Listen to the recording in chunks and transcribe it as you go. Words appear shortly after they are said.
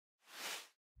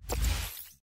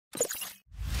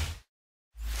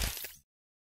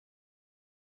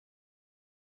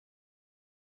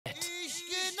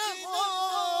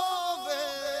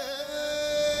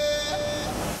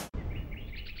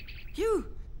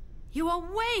You are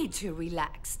way too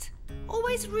relaxed.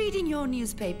 Always reading your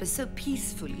newspaper so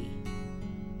peacefully.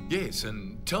 Yes,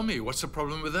 and tell me, what's the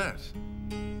problem with that?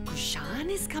 Kushan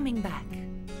is coming back.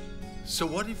 So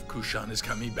what if Kushan is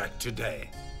coming back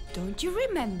today? Don't you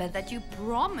remember that you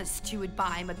promised you would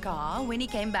buy him a car when he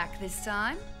came back this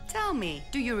time? Tell me,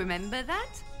 do you remember that?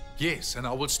 Yes, and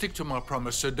I will stick to my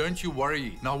promise, so don't you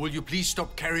worry. Now, will you please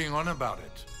stop carrying on about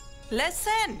it?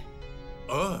 Listen!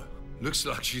 Oh, looks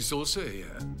like she's also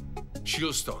here.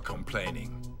 She'll start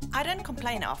complaining. I don't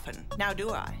complain often, now do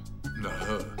I?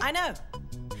 No. I know.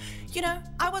 You know,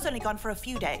 I was only gone for a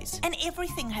few days, and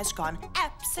everything has gone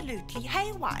absolutely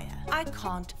haywire. I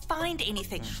can't find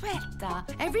anything. Shweta,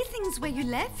 everything's where you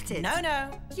left it. No.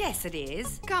 Yes, it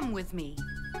is. Come with me.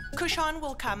 Kushan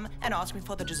will come and ask me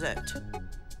for the dessert.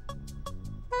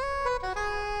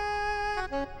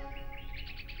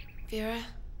 Vera,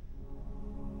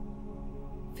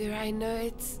 I know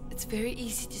it's very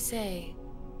easy to say,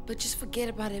 but just forget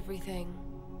about everything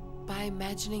by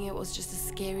imagining it was just a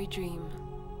scary dream.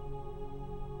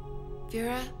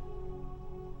 Vera,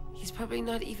 he's probably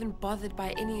not even bothered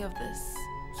by any of this.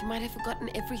 He might have forgotten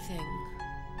everything.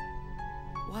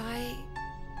 Why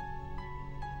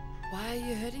are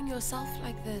you hurting yourself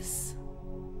like this?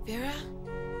 Vera,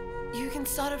 you can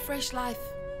start a fresh life.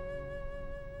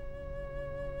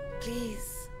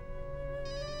 Please.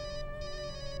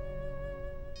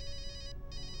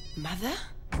 Mother?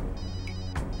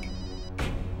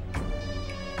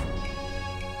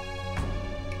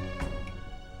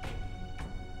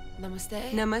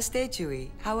 Namaste. Namaste, Chewie.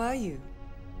 How are you?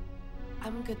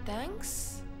 I'm good,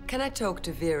 thanks. Can I talk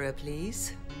to Vera,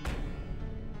 please?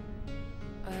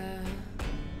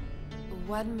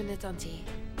 1 minute, Auntie.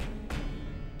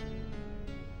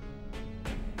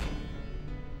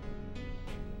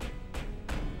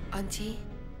 Auntie,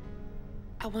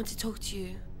 I want to talk to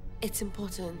you. It's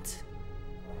important.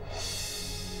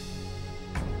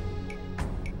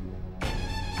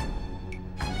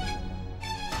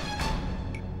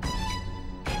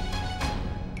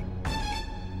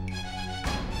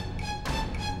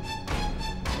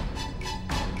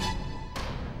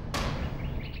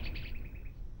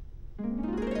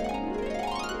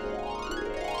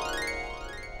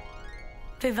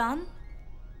 Vivan?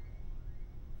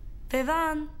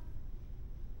 Vivan?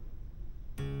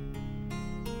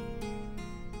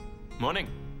 Morning.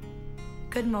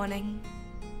 Good morning.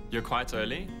 You're quite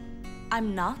early?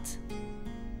 I'm not.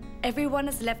 Everyone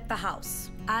has left the house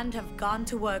and have gone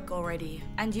to work already,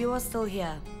 and you are still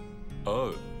here.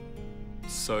 Oh,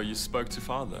 so you spoke to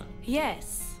father?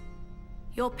 Yes.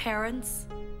 Your parents,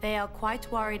 they are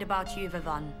quite worried about you,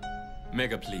 Vivan.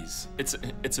 Mega, please.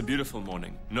 It's a beautiful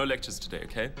morning. No lectures today,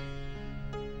 okay?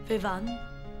 Vivan,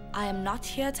 I am not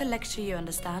here to lecture you,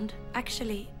 understand?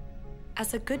 Actually,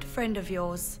 as a good friend of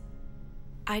yours,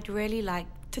 I'd really like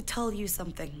to tell you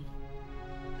something.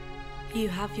 You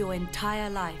have your entire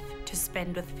life to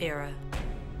spend with Vera.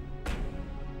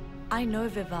 I know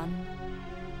Vivan,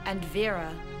 and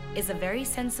Vera is a very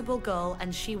sensible girl,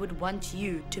 and she would want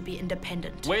you to be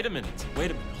independent. Wait a minute.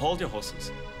 Hold your horses.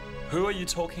 Who are you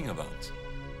talking about?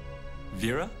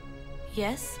 Vera?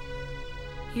 Yes?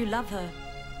 You love her,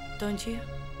 don't you?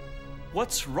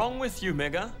 What's wrong with you,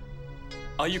 Mega?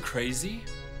 Are you crazy?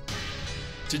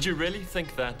 Did you really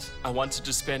think that I wanted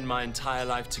to spend my entire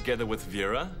life together with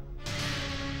Vera?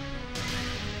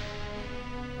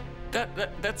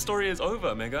 That story is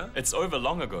over, Mega. It's over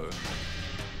long ago.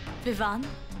 Vivan,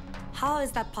 how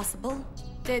is that possible?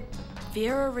 Did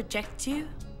Vera reject you?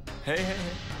 Hey.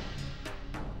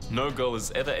 No girl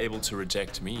is ever able to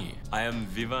reject me. I am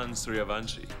Vivan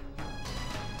Suryavanshi.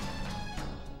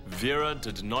 Vera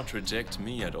did not reject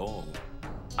me at all.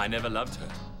 I never loved her.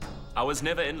 I was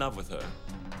never in love with her.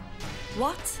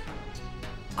 What?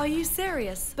 Are you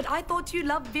serious? But I thought you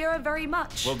loved Vera very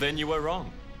much. Well, then you were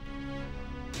wrong.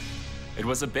 It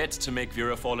was a bet to make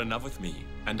Vera fall in love with me,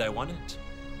 and I won it.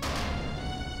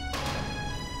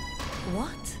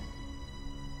 What?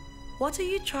 What are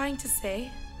you trying to say?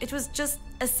 It was just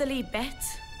a silly bet.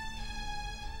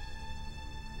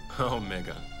 Oh,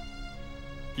 Mega.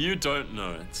 You don't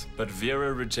know it, but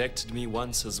Vera rejected me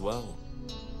once as well.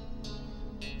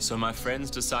 So my friends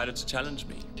decided to challenge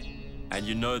me. And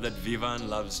you know that Vivan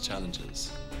loves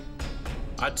challenges.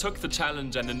 I took the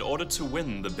challenge, and in order to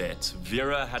win the bet,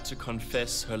 Vera had to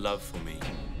confess her love for me.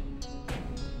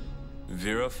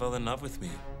 Vera fell in love with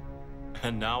me,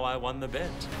 and now I won the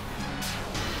bet.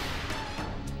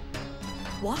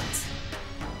 What?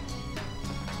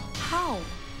 How?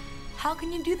 How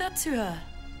can you do that to her?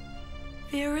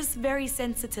 Vera's very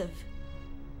sensitive.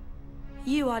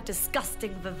 You are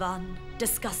disgusting, Vivan.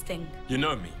 Disgusting. You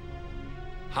know me.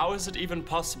 How is it even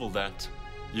possible that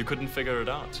you couldn't figure it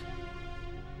out?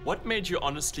 What made you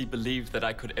honestly believe that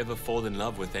I could ever fall in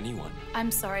love with anyone?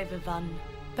 I'm sorry, Vivan,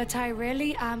 but I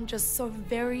really am just so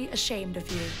very ashamed of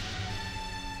you.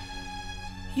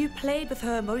 You played with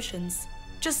her emotions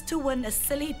just to win a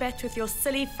silly bet with your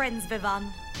silly friends, Vivan.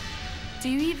 Do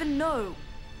you even know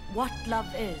what love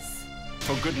is?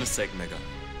 For goodness sake, Mega.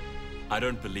 I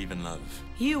don't believe in love.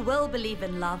 You will believe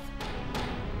in love.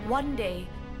 One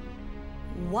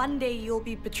day you'll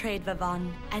be betrayed,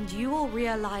 Vivan, and you will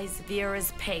realize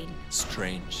Vera's pain.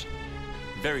 Strange.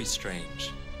 Very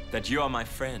strange. That you are my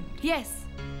friend. Yes,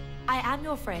 I am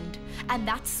your friend, and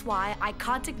that's why I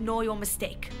can't ignore your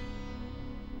mistake.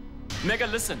 Mega,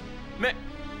 listen.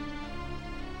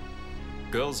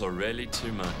 Girls are really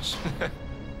too much.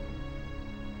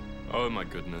 Oh my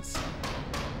goodness.